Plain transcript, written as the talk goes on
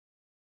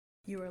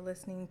You are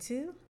listening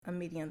to A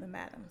Meeting of the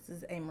Madams. This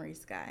is A. Marie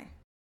Sky.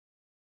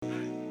 Hey,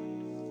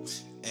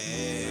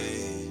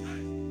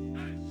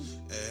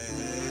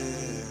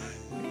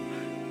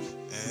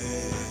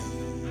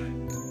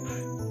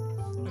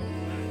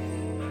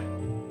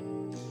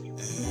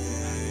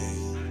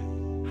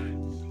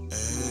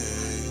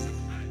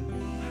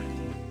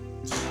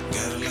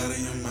 got a lot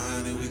on your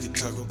mind and we can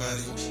talk about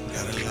it.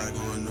 Got a lot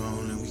going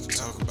on and we can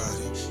talk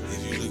about it.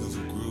 If you're looking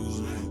for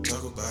grooves, we want to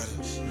talk about it.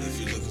 If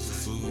you're looking for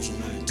food, you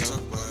want to talk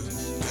about it.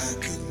 Got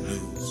good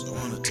news, I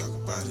want to talk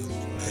about it.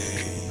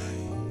 Hey.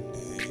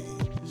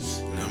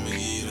 And I'ma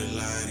give you the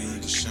light and you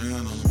can shine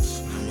on them.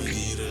 I'ma give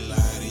you the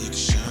light and you can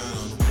shine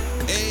on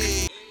them.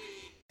 Hey.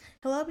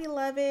 Hello,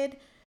 beloved.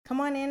 Come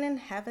on in and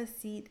have a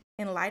seat.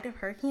 In light of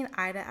Hurricane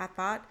Ida, I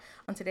thought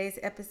on today's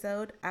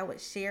episode I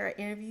would share an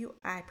interview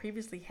I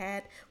previously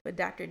had with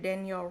Dr.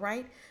 Danielle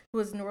Wright, who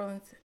is a New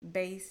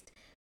Orleans-based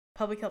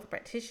public health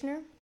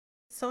practitioner,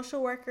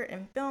 social worker,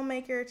 and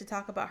filmmaker, to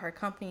talk about her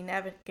company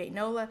Navigate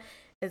NOLA,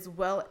 as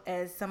well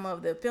as some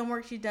of the film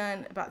work she's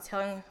done about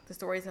telling the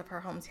stories of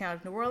her hometown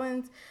of New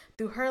Orleans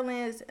through her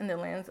lens and the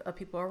lens of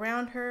people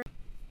around her.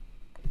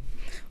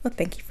 Well,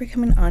 thank you for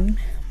coming on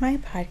my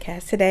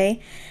podcast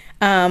today.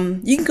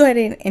 You can go ahead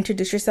and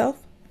introduce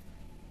yourself.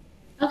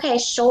 Okay,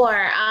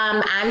 sure.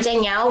 I'm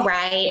Danielle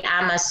Wright.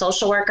 I'm a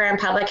social worker and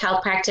public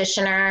health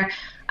practitioner,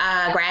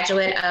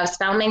 graduate of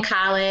Spelman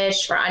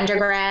College for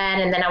undergrad,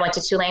 and then I went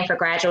to Tulane for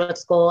graduate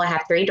school. I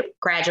have 3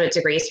 graduate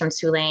degrees from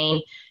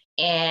Tulane,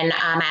 and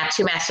I have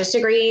 2 master's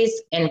degrees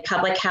in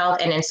public health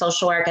and in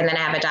social work, and then I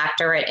have a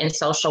doctorate in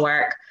social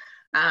work.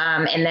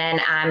 And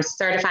then I'm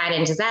certified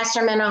in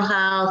disaster mental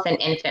health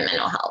and infant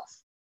mental health.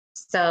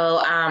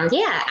 So I'm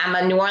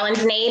a New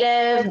Orleans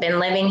native, been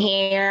living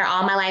here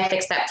all my life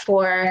except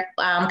for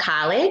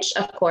college.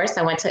 Of course,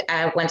 I went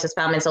to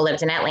Spelman, so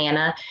lived in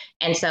Atlanta.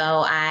 And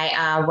so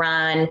I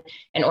run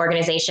an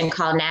organization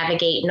called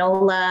Navigate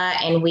NOLA,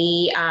 and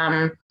we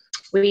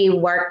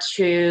work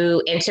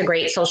to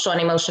integrate social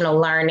and emotional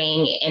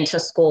learning into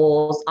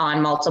schools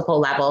on multiple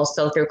levels.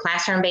 So through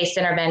classroom-based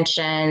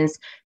interventions,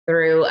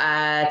 through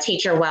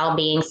teacher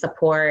well-being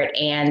support,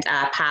 and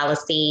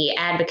policy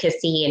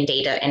advocacy and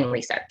data and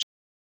research.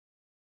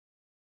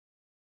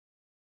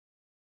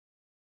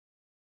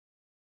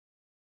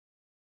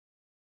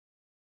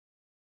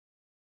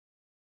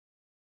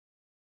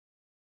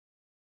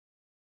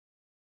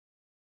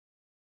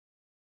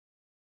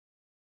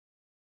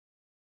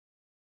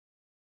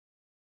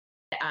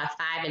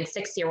 Five and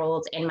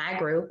 6-year-olds in my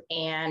group,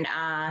 and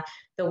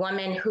the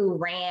woman who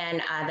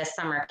ran the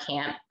summer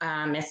camp,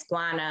 Miss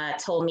Guana,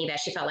 told me that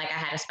she felt like I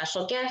had a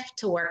special gift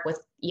to work with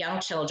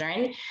young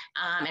children,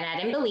 and I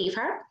didn't believe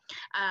her,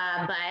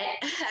 but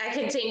I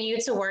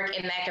continued to work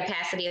in that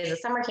capacity as a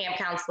summer camp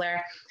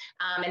counselor,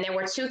 and there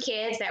were 2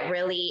 kids that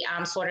really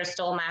sort of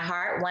stole my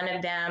heart. One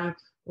of them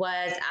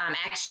was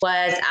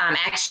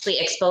actually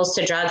exposed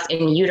to drugs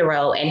in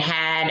utero and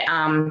had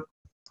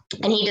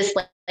and he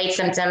displayed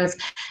symptoms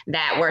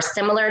that were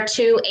similar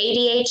to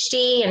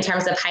ADHD in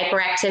terms of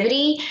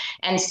hyperactivity.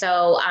 And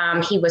so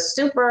he was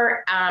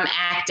super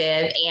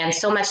active, and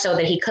so much so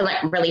that he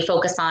couldn't really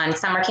focus on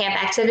summer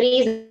camp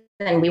activities.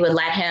 And we would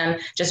let him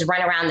just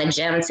run around the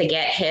gym to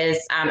get his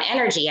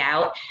energy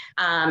out.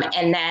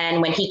 And then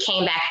when he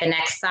came back the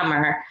next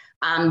summer,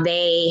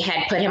 they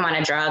had put him on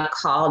a drug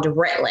called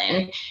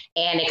Ritalin,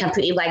 and it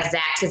completely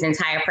zapped his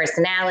entire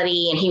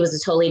personality. And he was a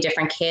totally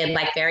different kid,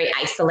 very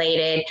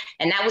isolated.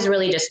 And that was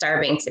really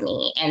disturbing to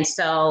me. And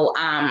so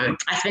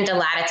I spent a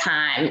lot of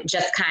time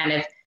just kind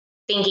of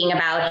thinking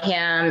about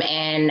him,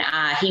 and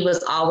he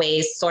was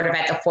always sort of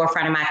at the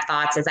forefront of my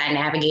thoughts as I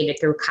navigated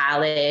through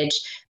college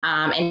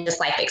and just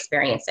life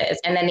experiences.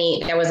 And then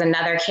there was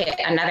another kid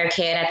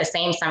at the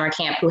same summer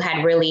camp who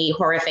had really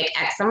horrific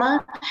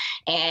eczema,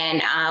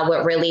 and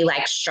would really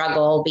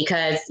struggle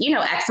because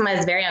eczema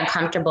is very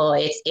uncomfortable.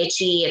 It's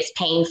itchy, it's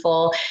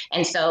painful,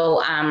 and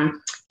so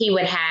he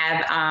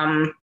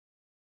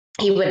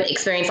would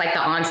experience the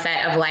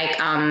onset of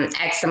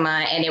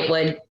eczema, and it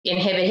would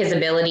inhibit his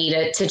ability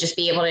to just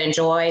be able to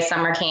enjoy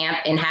summer camp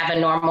and have a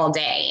normal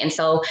day. And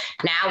so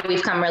now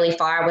we've come really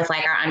far with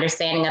our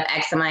understanding of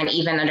eczema, and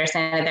even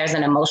understanding that there's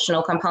an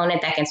emotional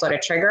component that can sort of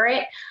trigger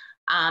it.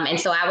 And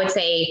so I would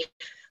say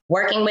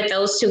working with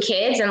those 2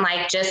 kids and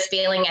just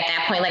feeling at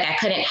that point I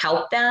couldn't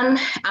help them.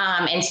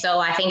 And so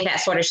I think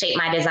that sort of shaped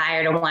my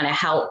desire to want to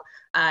help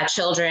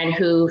children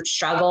who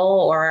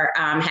struggle or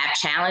have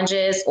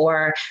challenges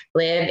or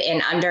live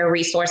in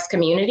under-resourced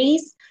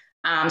communities.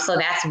 So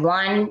that's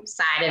one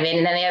side of it.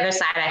 And then the other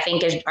side, I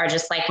think, are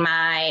just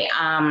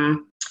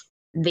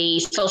the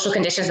social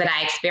conditions that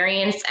I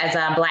experienced as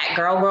a Black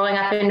girl growing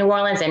up in New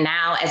Orleans, and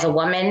now as a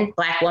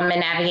Black woman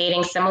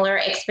navigating similar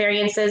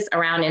experiences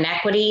around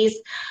inequities.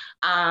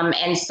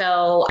 And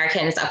so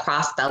Americans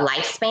across the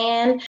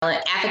lifespan,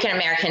 African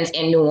Americans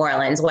in New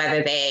Orleans,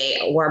 whether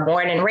they were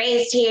born and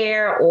raised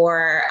here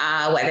or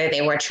whether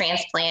they were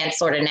transplants,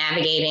 sort of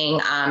navigating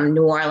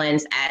New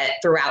Orleans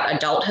throughout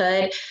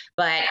adulthood.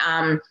 But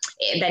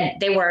that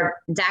they were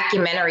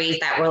documentaries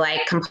that were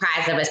like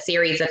comprised of a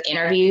series of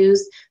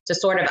interviews to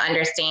sort of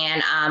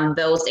understand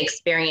those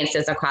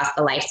experiences across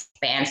the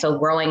lifespan. So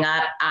growing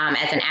up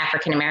as an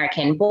African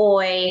American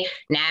boy,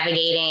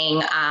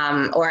 navigating,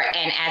 and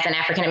as an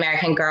African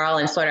American girl,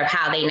 and sort of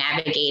how they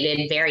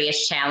navigated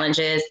various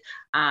challenges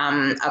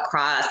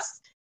across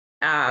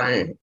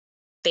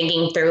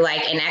thinking through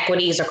like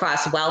inequities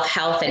across wealth,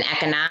 health, and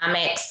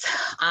economics,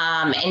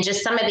 and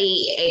just some of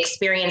the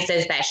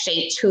experiences that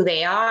shaped who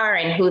they are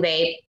and who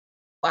they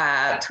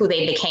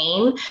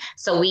became.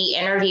 So we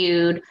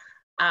interviewed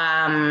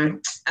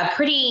a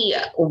pretty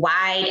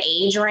wide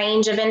age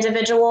range of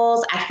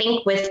individuals. I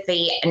think with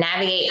the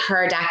Navigate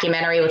Her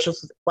documentary, which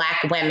was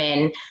Black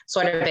women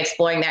sort of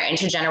exploring their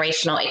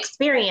intergenerational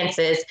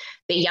experiences,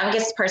 the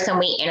youngest person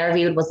we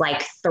interviewed was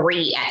like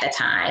 3 at the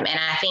time. And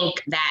I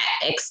think that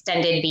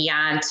extended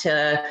beyond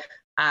to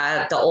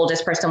the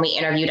oldest person we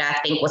interviewed, I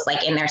think, was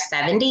like in their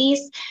 70s.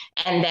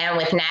 And then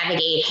with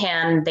Navigate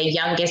Him, the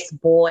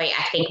youngest boy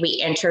I think we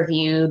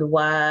interviewed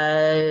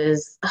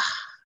was,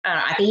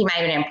 I think he might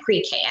have been in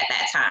pre-K at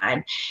that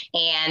time.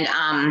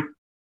 And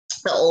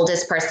the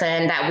oldest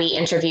person that we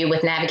interviewed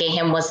with Navigate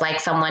Him was like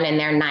someone in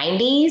their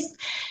 90s.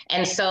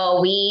 And so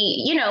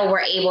we,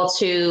 were able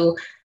to,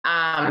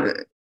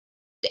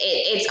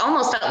 it's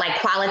almost felt like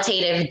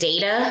qualitative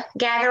data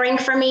gathering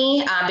for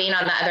me, being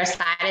on the other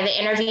side of the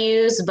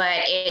interviews, but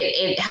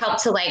it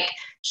helped to like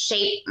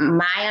shape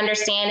my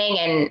understanding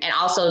and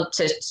also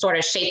to sort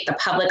of shape the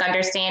public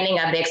understanding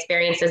of the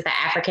experiences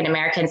that African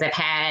Americans have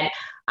had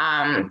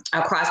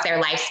across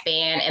their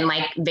lifespan and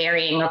like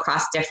varying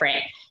across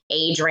different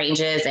age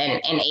ranges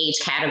and age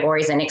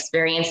categories and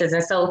experiences.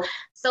 And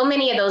so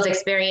many of those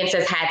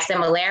experiences had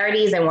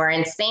similarities and were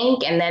in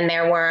sync. And then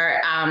there were,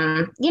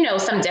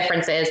 some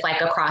differences like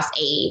across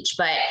age.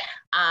 But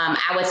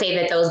I would say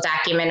that those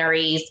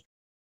documentaries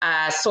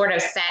sort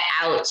of set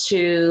out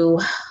to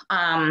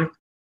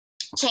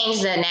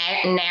change the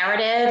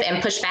narrative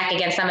and push back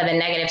against some of the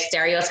negative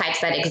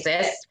stereotypes that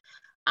exist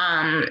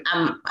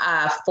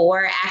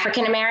for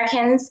African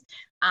Americans.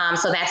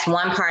 So that's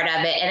one part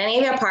of it. And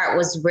the other part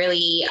was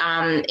really,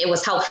 it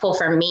was helpful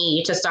for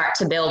me to start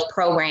to build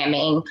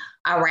programming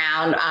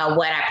around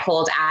what I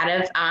pulled out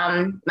of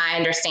my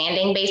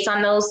understanding based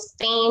on those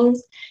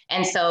themes.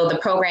 And so the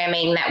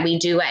programming that we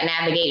do at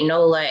Navigate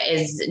NOLA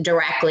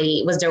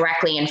was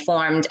directly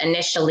informed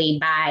initially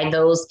by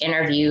those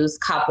interviews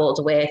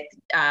coupled with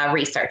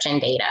research and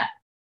data.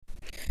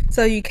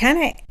 So you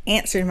kind of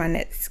answered my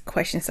next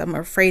question, so I'm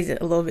going to phrase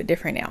it a little bit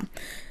different now.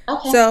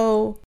 Okay.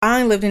 So I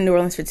only lived in New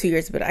Orleans for 2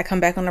 years, but I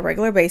come back on a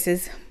regular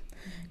basis.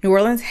 New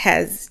Orleans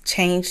has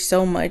changed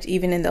so much,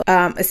 even in the,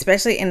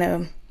 especially in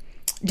the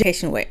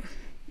education way,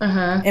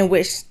 in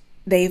which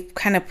they've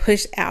kind of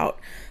pushed out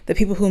the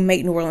people who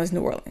make New Orleans,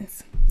 New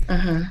Orleans.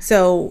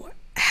 So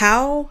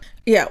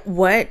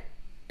what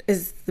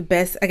is the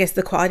best, I guess,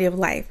 the quality of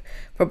life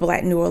for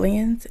Black New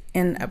Orleans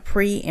in a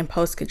pre and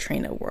post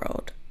Katrina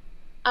world?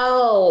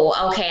 Oh,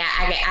 okay.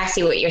 I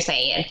see what you're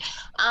saying.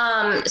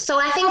 So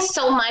I think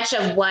so much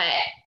of what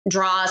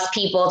draws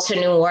people to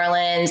New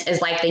Orleans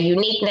is like the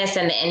uniqueness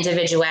and the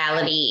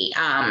individuality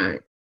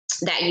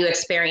that you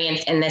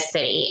experience in this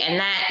city. And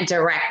that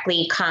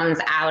directly comes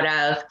out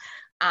of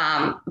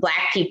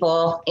Black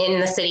people in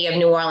the city of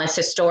New Orleans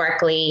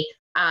historically,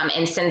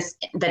 and since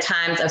the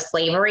times of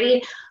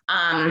slavery,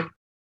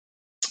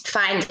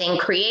 finding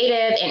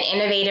creative and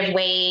innovative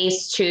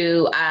ways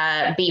to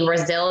be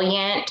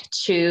resilient,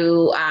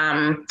 to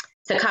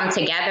come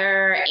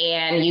together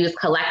and use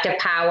collective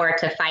power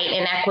to fight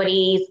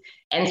inequities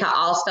and to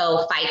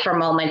also fight for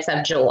moments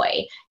of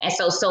joy. And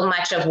so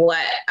much of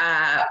what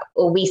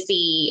we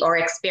see or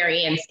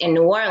experience in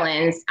New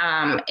Orleans,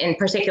 in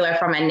particular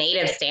from a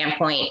Native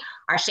standpoint,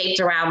 are shaped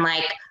around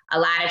like a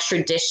lot of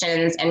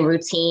traditions and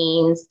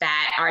routines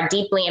that are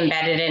deeply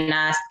embedded in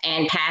us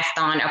and passed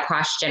on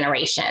across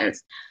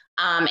generations.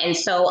 And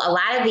so a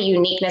lot of the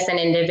uniqueness and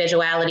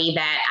individuality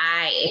that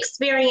I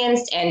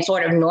experienced and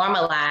sort of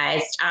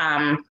normalized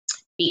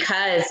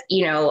because,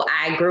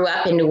 I grew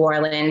up in New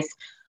Orleans,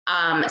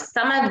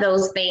 some of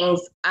those things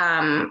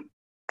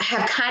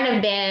have kind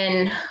of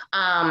been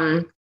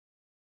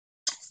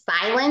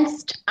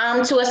silenced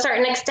to a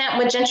certain extent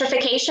with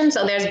gentrification.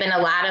 So there's been a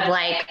lot of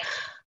like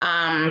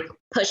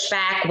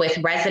pushback with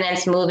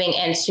residents moving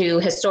into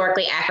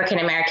historically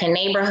African-American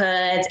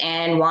neighborhoods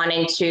and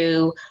wanting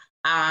to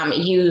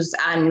use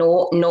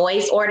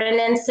noise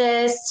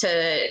ordinances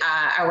to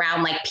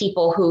around like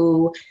people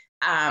who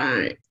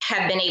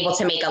have been able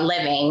to make a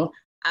living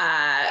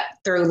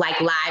through like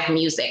live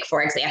music,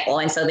 for example.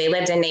 And so they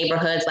lived in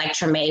neighborhoods like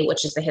Treme,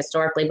 which is a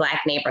historically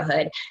Black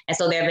neighborhood. And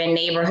so there have been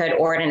neighborhood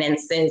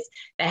ordinances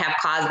that have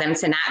caused them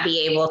to not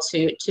be able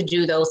to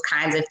do those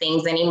kinds of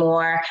things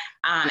anymore.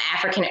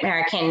 African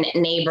American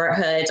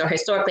neighborhoods or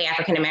historically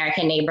African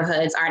American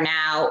neighborhoods are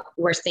now,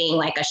 we're seeing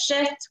like a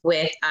shift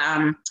with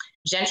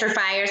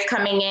gentrifiers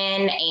coming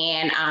in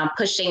and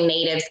pushing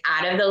natives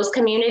out of those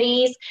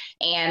communities,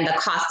 and the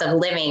cost of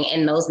living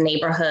in those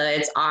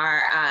neighborhoods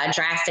are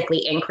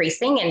drastically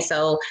increasing. And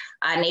so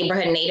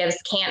neighborhood natives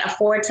can't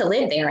afford to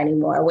live there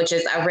anymore, which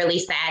is a really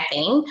sad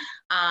thing.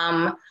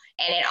 And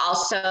it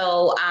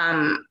also,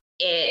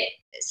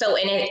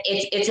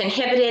 it's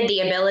inhibited the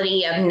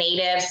ability of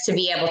natives to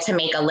be able to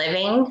make a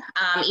living.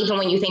 Even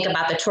when you think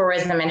about the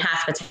tourism and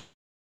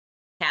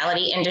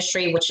hospitality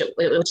industry, which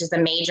is the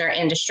major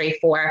industry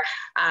for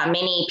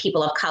many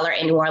people of color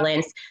in New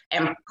Orleans.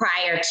 And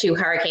prior to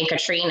Hurricane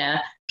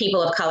Katrina,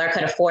 people of color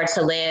could afford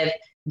to live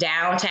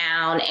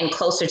downtown and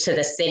closer to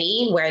the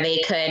city, where they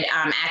could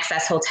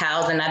access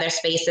hotels and other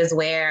spaces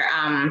where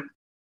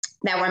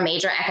that were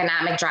major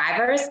economic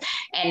drivers.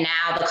 And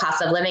now the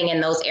cost of living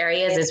in those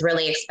areas is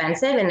really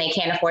expensive and they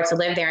can't afford to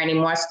live there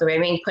anymore. So they're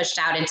being pushed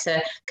out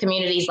into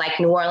communities like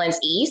New Orleans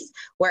East,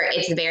 where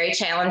it's very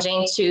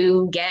challenging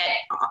to get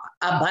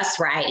a bus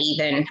ride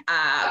even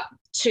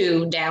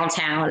to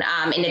downtown.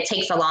 And it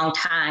takes a long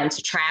time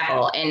to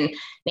travel. And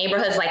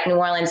neighborhoods like New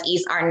Orleans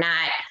East are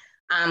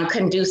not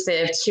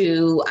conducive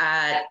to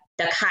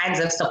the kinds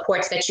of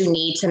supports that you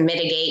need to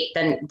mitigate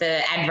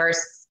the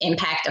adverse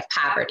impact of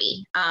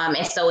poverty.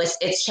 And so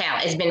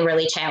it's been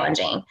really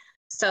challenging.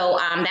 So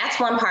that's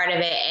one part of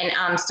it.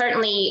 And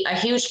certainly a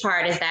huge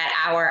part is that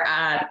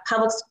our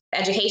public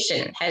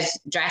education has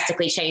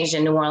drastically changed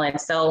in New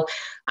Orleans. So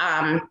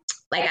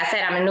like I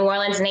said, I'm a New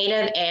Orleans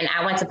native, and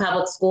I went to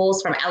public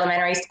schools from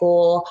elementary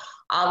school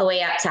all the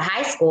way up to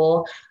high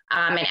school.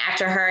 And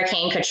after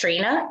Hurricane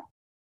Katrina,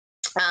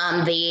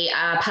 the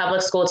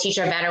public school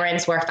teacher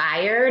veterans were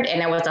fired, and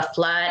there was a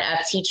flood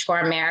of Teach for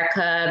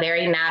America,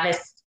 very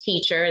novice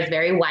teachers,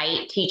 very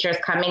white teachers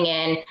coming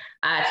in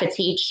to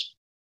teach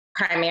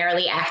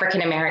primarily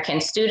African American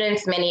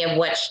students, many of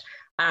which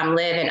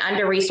live in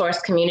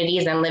under-resourced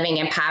communities and living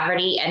in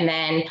poverty. And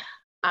then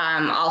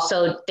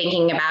also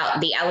thinking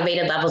about the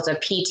elevated levels of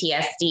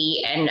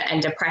PTSD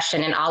and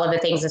depression and all of the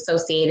things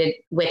associated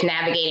with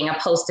navigating a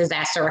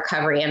post-disaster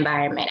recovery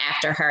environment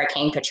after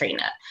Hurricane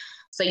Katrina.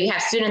 So you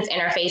have students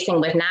interfacing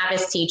with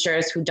novice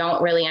teachers who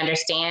don't really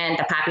understand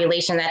the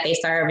population that they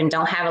serve and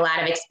don't have a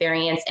lot of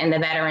experience, and the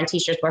veteran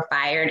teachers were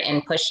fired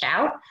and pushed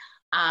out.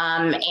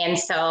 And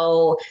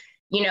so,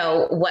 you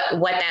know, what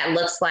that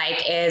looks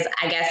like is,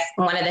 I guess,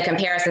 one of the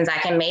comparisons I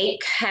can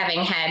make,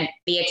 having had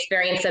the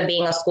experience of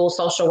being a school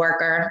social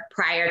worker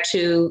prior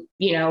to,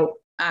 you know,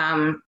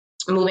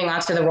 moving on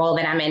to the role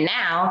that I'm in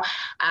now.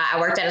 I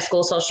worked at a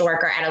school social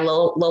worker at a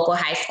local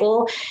high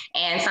school,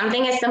 and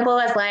something as simple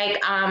as like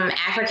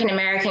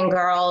African-American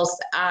girls,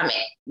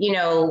 you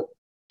know,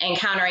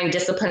 encountering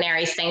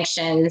disciplinary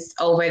sanctions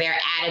over their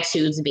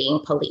attitudes being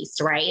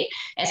policed, right?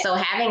 And so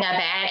having a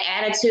bad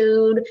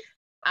attitude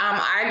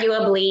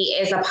arguably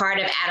is a part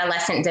of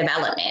adolescent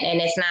development, and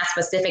it's not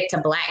specific to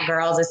Black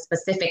girls, it's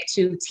specific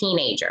to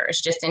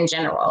teenagers just in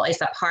general.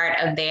 It's a part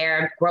of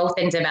their growth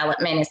and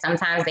development, and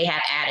sometimes they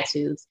have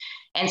attitudes.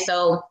 And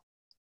so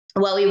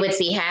what we would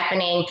see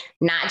happening,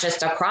 not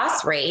just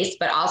across race,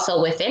 but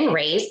also within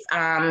race,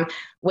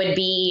 would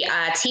be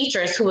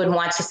teachers who would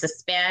want to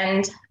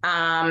suspend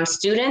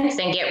students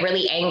and get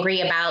really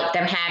angry about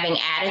them having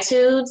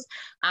attitudes,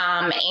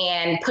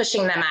 and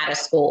pushing them out of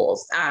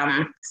schools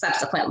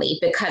subsequently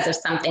because of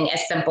something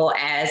as simple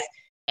as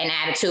an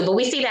attitude. But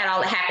we see that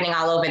all happening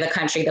all over the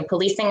country, the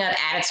policing of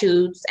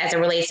attitudes as it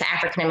relates to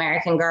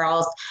African-American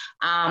girls.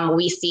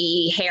 We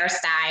see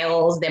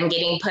hairstyles, them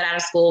getting put out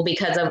of school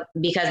because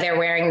they're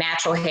wearing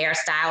natural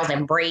hairstyles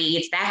and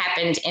braids. That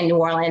happened in New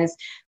Orleans,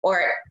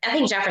 or I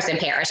think Jefferson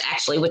Parish,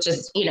 actually, which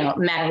is, you know,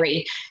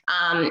 Metairie,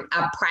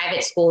 a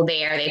private school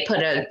there. They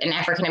put an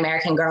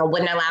African-American girl,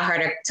 wouldn't allow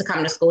her to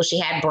come to school. She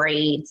had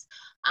braids.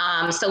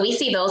 So we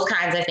see those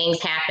kinds of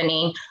things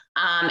happening.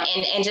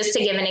 And just to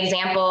give an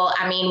example,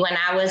 I mean, when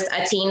I was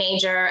a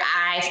teenager,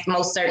 I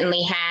most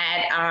certainly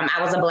had,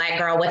 I was a Black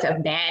girl with a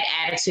bad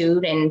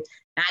attitude, and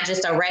not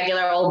just a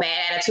regular old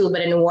bad attitude,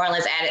 but a New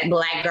Orleans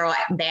Black girl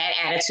bad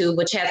attitude,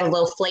 which has a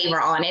little flavor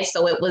on it.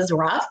 So it was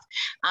rough,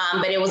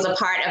 but it was a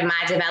part of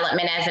my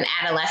development as an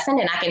adolescent.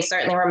 And I can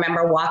certainly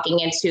remember walking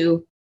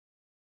into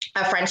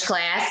a French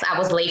class. I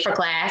was late for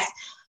class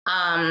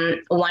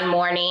one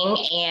morning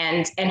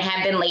and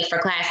have been late for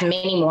class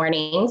many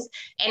mornings.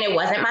 And it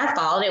wasn't my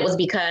fault. It was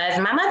because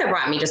my mother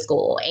brought me to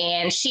school,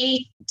 and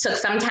she took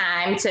some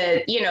time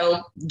to, you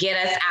know,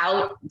 get us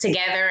out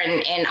together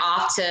and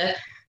off to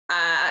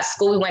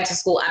school. We went to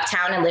school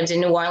uptown and lived in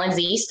New Orleans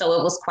East, so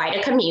it was quite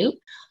a commute.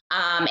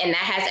 And that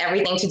has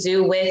everything to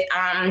do with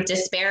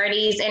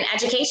disparities in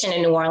education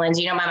in New Orleans.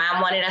 You know, my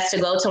mom wanted us to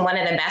go to one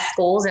of the best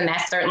schools, and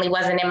that certainly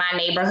wasn't in my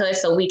neighborhood.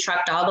 So we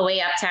trucked all the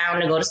way uptown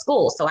to go to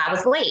school. So I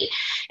was late.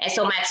 And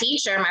so my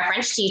teacher, my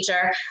French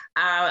teacher,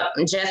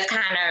 just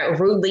kind of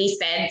rudely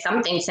said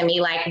something to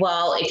me like,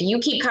 well, if you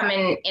keep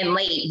coming in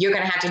late, you're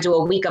going to have to do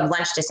a week of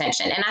lunch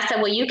detention. And I said,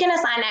 well, you can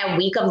assign that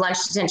week of lunch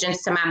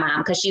detentions to my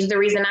mom because she's the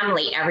reason I'm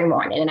late every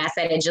morning. And I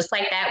said it just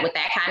like that with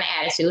that kind of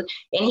attitude.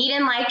 And he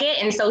didn't like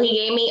it. And so he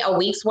gave me a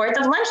week's worth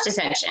of lunch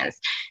detentions.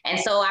 And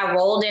so I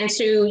rolled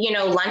into,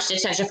 lunch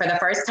detention for the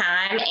first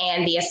time,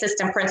 and the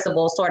assistant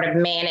principal sort of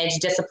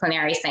managed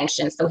disciplinary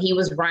sanctions. So he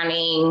was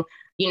running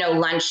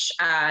lunch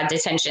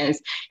detentions.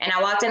 And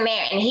I walked in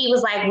there and he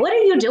was like, what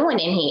are you doing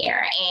in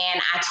here?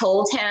 And I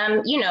told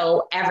him,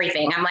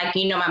 everything. I'm like,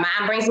 my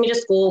mom brings me to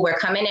school. We're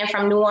coming in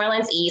from New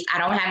Orleans East. I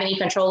don't have any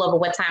control over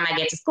what time I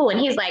get to school. And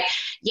he's like,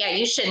 yeah,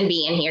 you shouldn't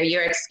be in here.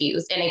 You're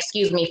excused, and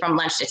excuse me from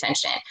lunch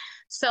detention.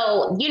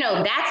 So,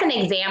 that's an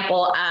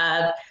example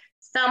of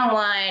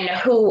someone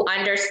who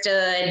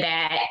understood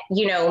that,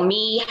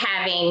 me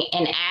having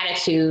an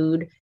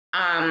attitude,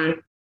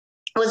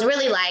 was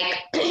really like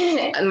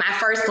my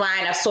first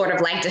line of sort of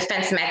like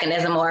defense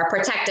mechanism or a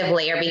protective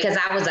layer, because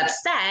I was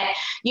upset,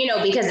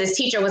 because this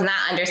teacher was not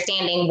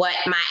understanding what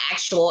my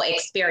actual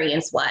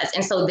experience was.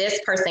 And so this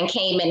person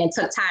came in and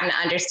took time to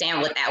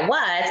understand what that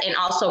was and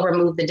also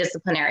remove the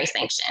disciplinary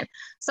sanction.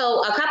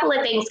 So a couple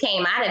of things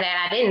came out of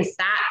that. I didn't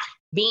stop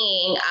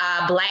being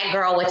a Black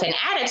girl with an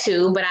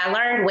attitude, but I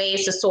learned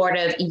ways to sort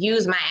of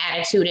use my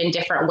attitude in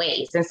different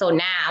ways. And so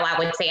now I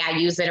would say I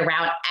use it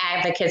around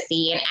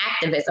advocacy and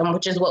activism,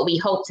 which is what we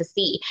hope to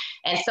see.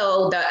 And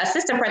so the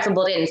assistant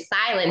principal didn't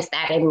silence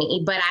that in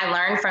me, but I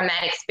learned from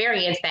that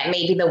experience that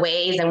maybe the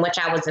ways in which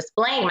I was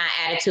displaying my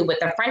attitude with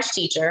the French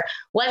teacher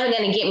wasn't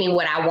going to get me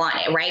what I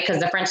wanted, right?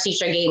 Because the French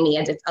teacher gave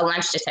me a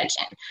lunch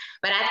detention.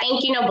 But I think,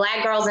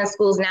 Black girls in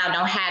schools now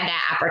don't have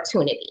that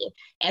opportunity.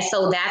 And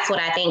so that's what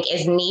I think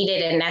is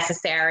needed and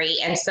necessary.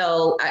 And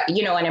so,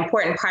 an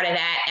important part of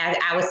that,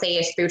 I would say,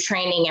 is through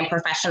training and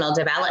professional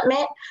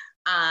development,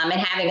 and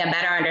having a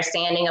better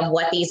understanding of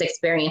what these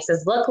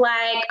experiences look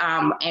like,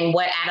 and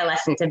what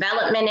adolescent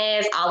development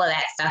is, all of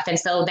that stuff. And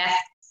so that's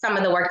some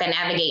of the work that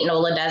Navigate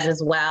NOLA does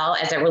as well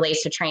as it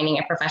relates to training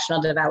and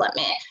professional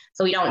development.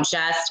 So we don't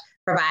just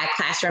provide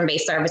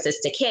classroom-based services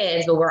to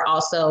kids, but we're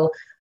also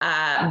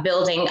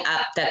building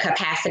up the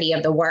capacity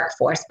of the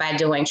workforce by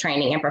doing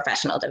training and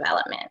professional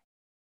development.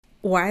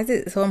 Why is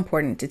it so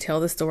important to tell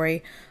the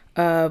story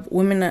of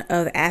women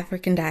of the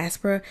African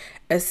diaspora,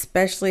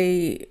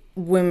 especially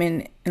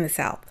women in the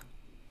South?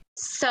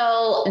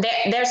 So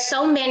there's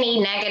so many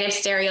negative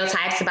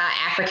stereotypes about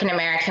African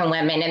American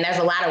women, and there's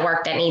a lot of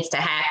work that needs to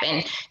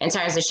happen in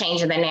terms of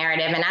changing the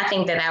narrative. And I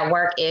think that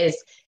work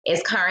is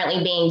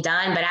currently being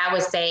done. But I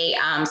would say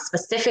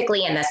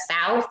specifically in the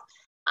South,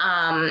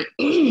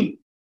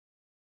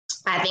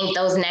 I think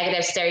those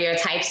negative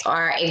stereotypes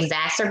are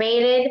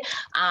exacerbated.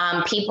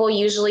 People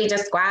usually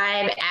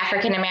describe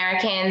African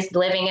Americans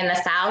living in the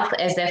South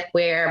as if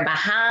we're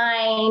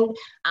behind,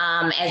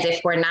 as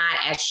if we're not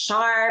as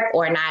sharp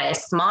or not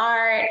as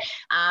smart.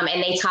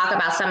 And they talk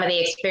about some of the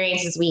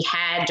experiences we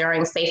had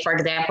during, say, for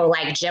example,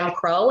 like Jim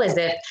Crow, as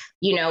if,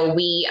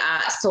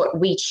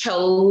 we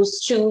chose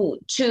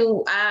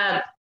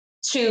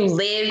to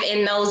live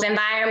in those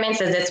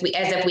environments as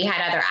if we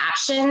had other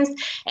options.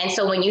 And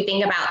so when you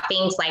think about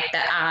things like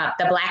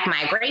the Black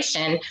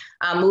migration,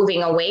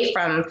 moving away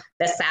from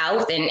the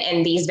South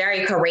and these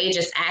very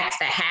courageous acts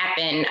that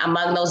happen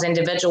among those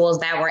individuals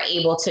that were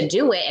able to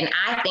do it. And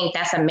I think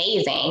that's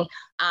amazing.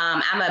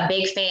 I'm a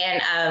big fan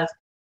of,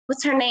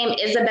 what's her name?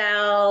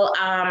 Isabel.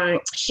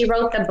 She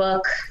wrote the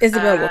book.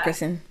 Isabel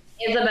Wilkerson.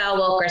 Isabel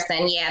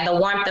Wilkerson, yeah, The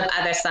Warmth of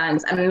Other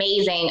Suns.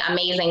 Amazing,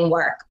 amazing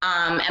work.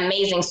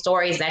 Amazing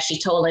stories that she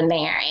told in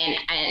there,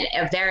 and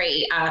a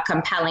very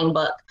compelling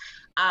book.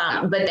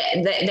 But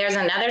there's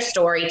another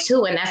story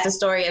too, and that's the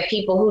story of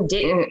people who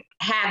didn't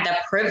have the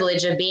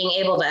privilege of being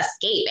able to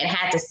escape and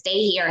had to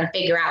stay here and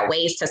figure out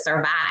ways to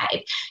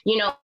survive,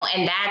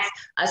 and that's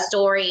a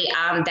story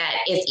that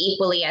is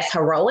equally as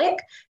heroic.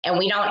 And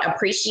we don't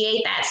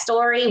appreciate that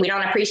story. We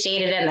don't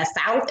appreciate it in the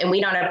South, and we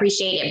don't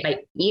appreciate it,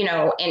 but,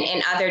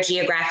 in other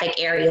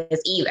geographic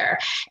areas either.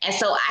 And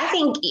so I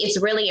think it's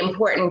really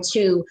important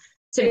to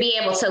be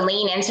able to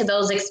lean into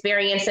those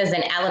experiences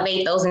and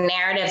elevate those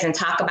narratives and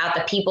talk about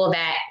the people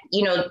that,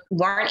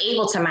 weren't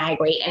able to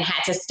migrate and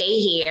had to stay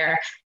here,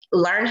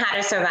 learn how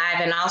to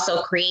survive, and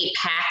also create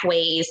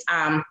pathways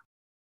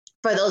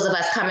for those of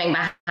us coming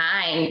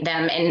behind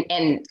them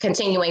and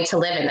continuing to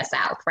live in the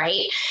South,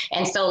 right?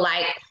 And so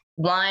like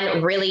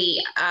one really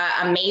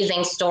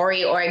amazing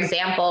story or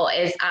example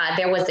is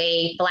there was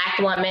a Black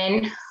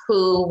woman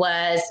who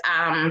was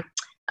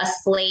a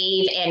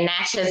slave in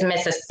Natchez,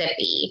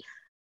 Mississippi.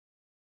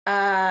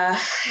 I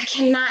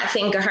cannot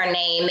think of her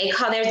name.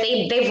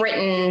 They've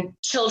written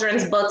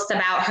children's books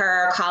about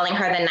her, calling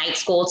her the night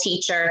school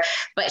teacher.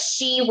 But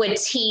she would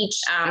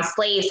teach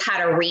slaves how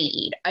to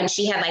read, and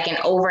she had like an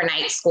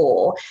overnight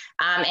school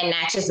in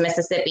Natchez,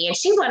 Mississippi. And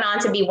she went on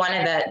to be one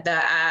of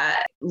the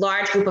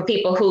large group of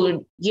people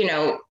who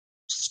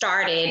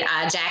started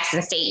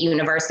Jackson State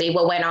University.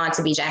 What went on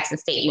to be Jackson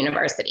State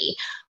University.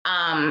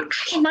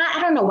 I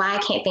don't know why I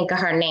can't think of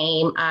her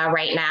name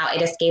right now.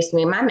 It escapes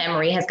me. My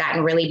memory has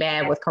gotten really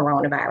bad with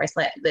coronavirus,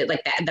 like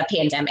the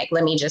pandemic.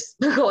 Let me just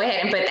go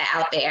ahead and put that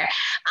out there.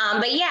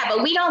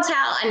 But we don't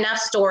tell enough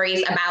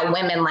stories about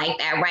women like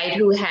that, right?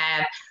 Who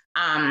have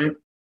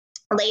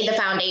laid the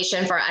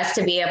foundation for us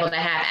to be able to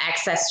have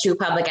access to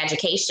public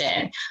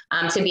education,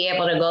 to be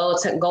able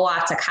to go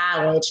off to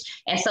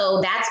college. And so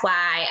that's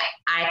why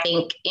I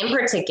think in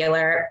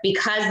particular,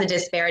 because the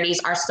disparities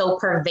are so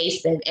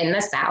pervasive in the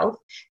South,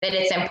 that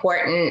it's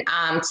important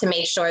to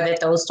make sure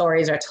that those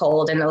stories are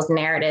told and those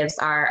narratives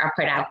are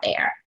put out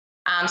there.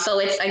 So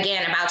it's,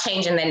 again, about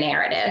changing the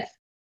narrative.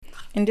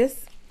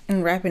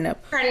 And wrapping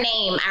up. Her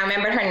name, I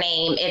remembered her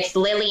name. It's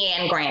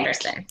Lillian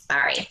Granderson.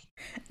 Sorry.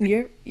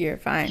 You're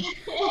fine.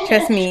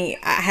 Trust me,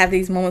 I have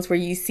these moments where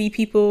you see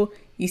people,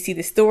 you see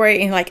the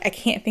story, and like I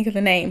can't think of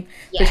the name.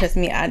 Yes. But trust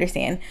me, I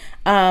understand.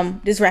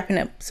 Just wrapping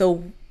up.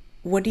 So,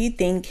 what do you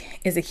think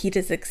is the key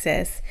to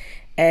success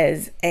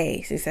as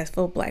a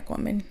successful Black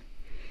woman?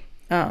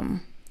 In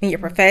your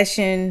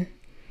profession,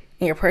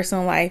 in your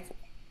personal life,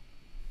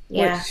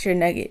 what's your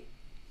nugget?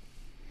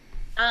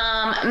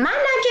 My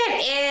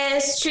nugget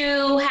is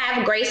to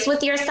have grace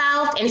with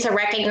yourself and to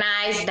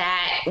recognize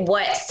that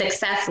what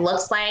success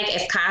looks like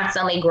is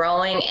constantly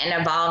growing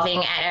and evolving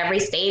at every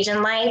stage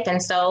in life.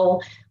 And so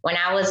when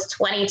I was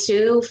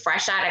 22,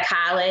 fresh out of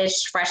college,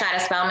 fresh out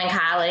of Spelman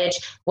College,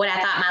 what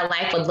I thought my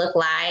life would look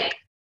like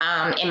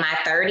in my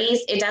 30s,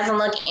 it doesn't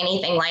look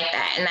anything like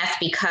that. And that's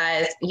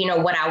because,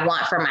 what I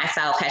want for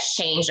myself has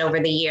changed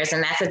over the years.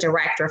 And that's a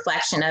direct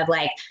reflection of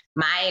like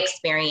my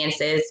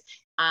experiences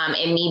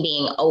and me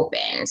being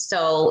open.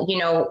 So,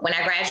 when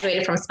I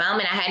graduated from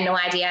Spelman, I had no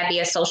idea I'd be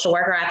a social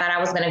worker. I thought I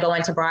was going to go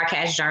into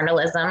broadcast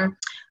journalism.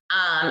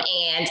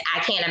 And I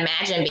can't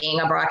imagine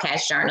being a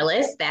broadcast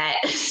journalist. That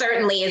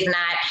certainly is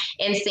not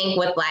in sync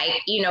with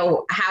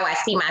how I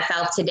see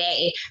myself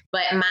today.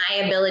 But my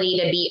ability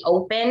to be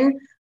open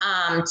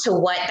to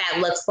what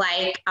that looks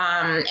like,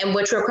 and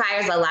which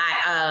requires a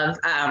lot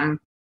of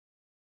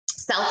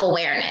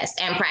self-awareness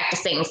and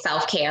practicing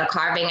self-care,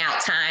 carving out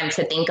time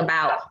to think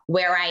about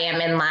where I am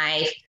in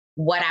life,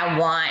 what I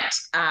want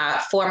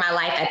for my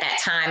life at that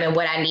time, and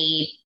what I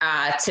need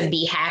to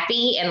be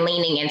happy, and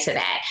leaning into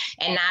that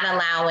and not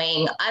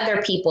allowing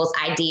other people's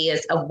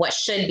ideas of what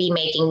should be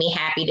making me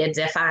happy to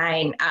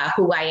define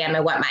who I am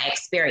and what my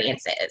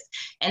experience is.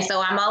 And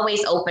so I'm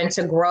always open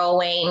to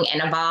growing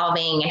and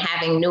evolving and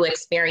having new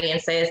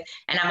experiences.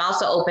 And I'm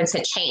also open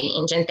to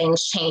change and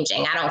things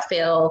changing. I don't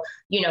feel,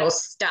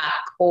 stuck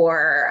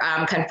or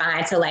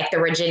confined to like the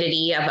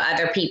rigidity of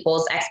other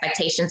people's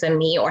expectations of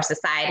me or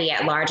society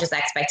at large's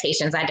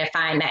expectations. I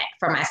define that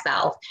for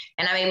myself.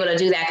 And I'm able to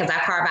do that because I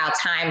carve out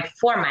time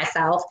for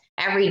myself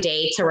every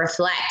day to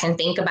reflect and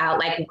think about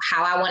like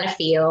how I want to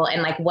feel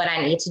and like what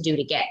I need to do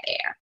to get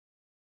there.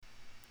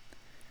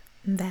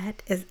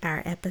 That is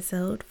our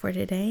episode for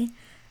today.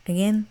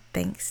 Again,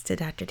 thanks to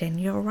Dr.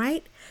 Danielle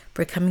Wright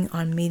for coming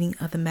on Meeting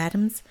of the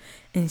Madams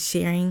and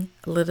sharing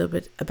a little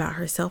bit about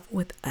herself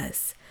with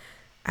us.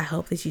 I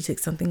hope that you took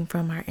something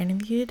from our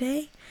interview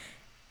today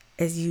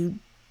as you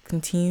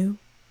continue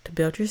to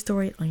build your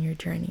story on your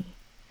journey.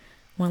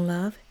 One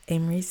love,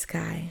 Amory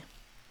Sky.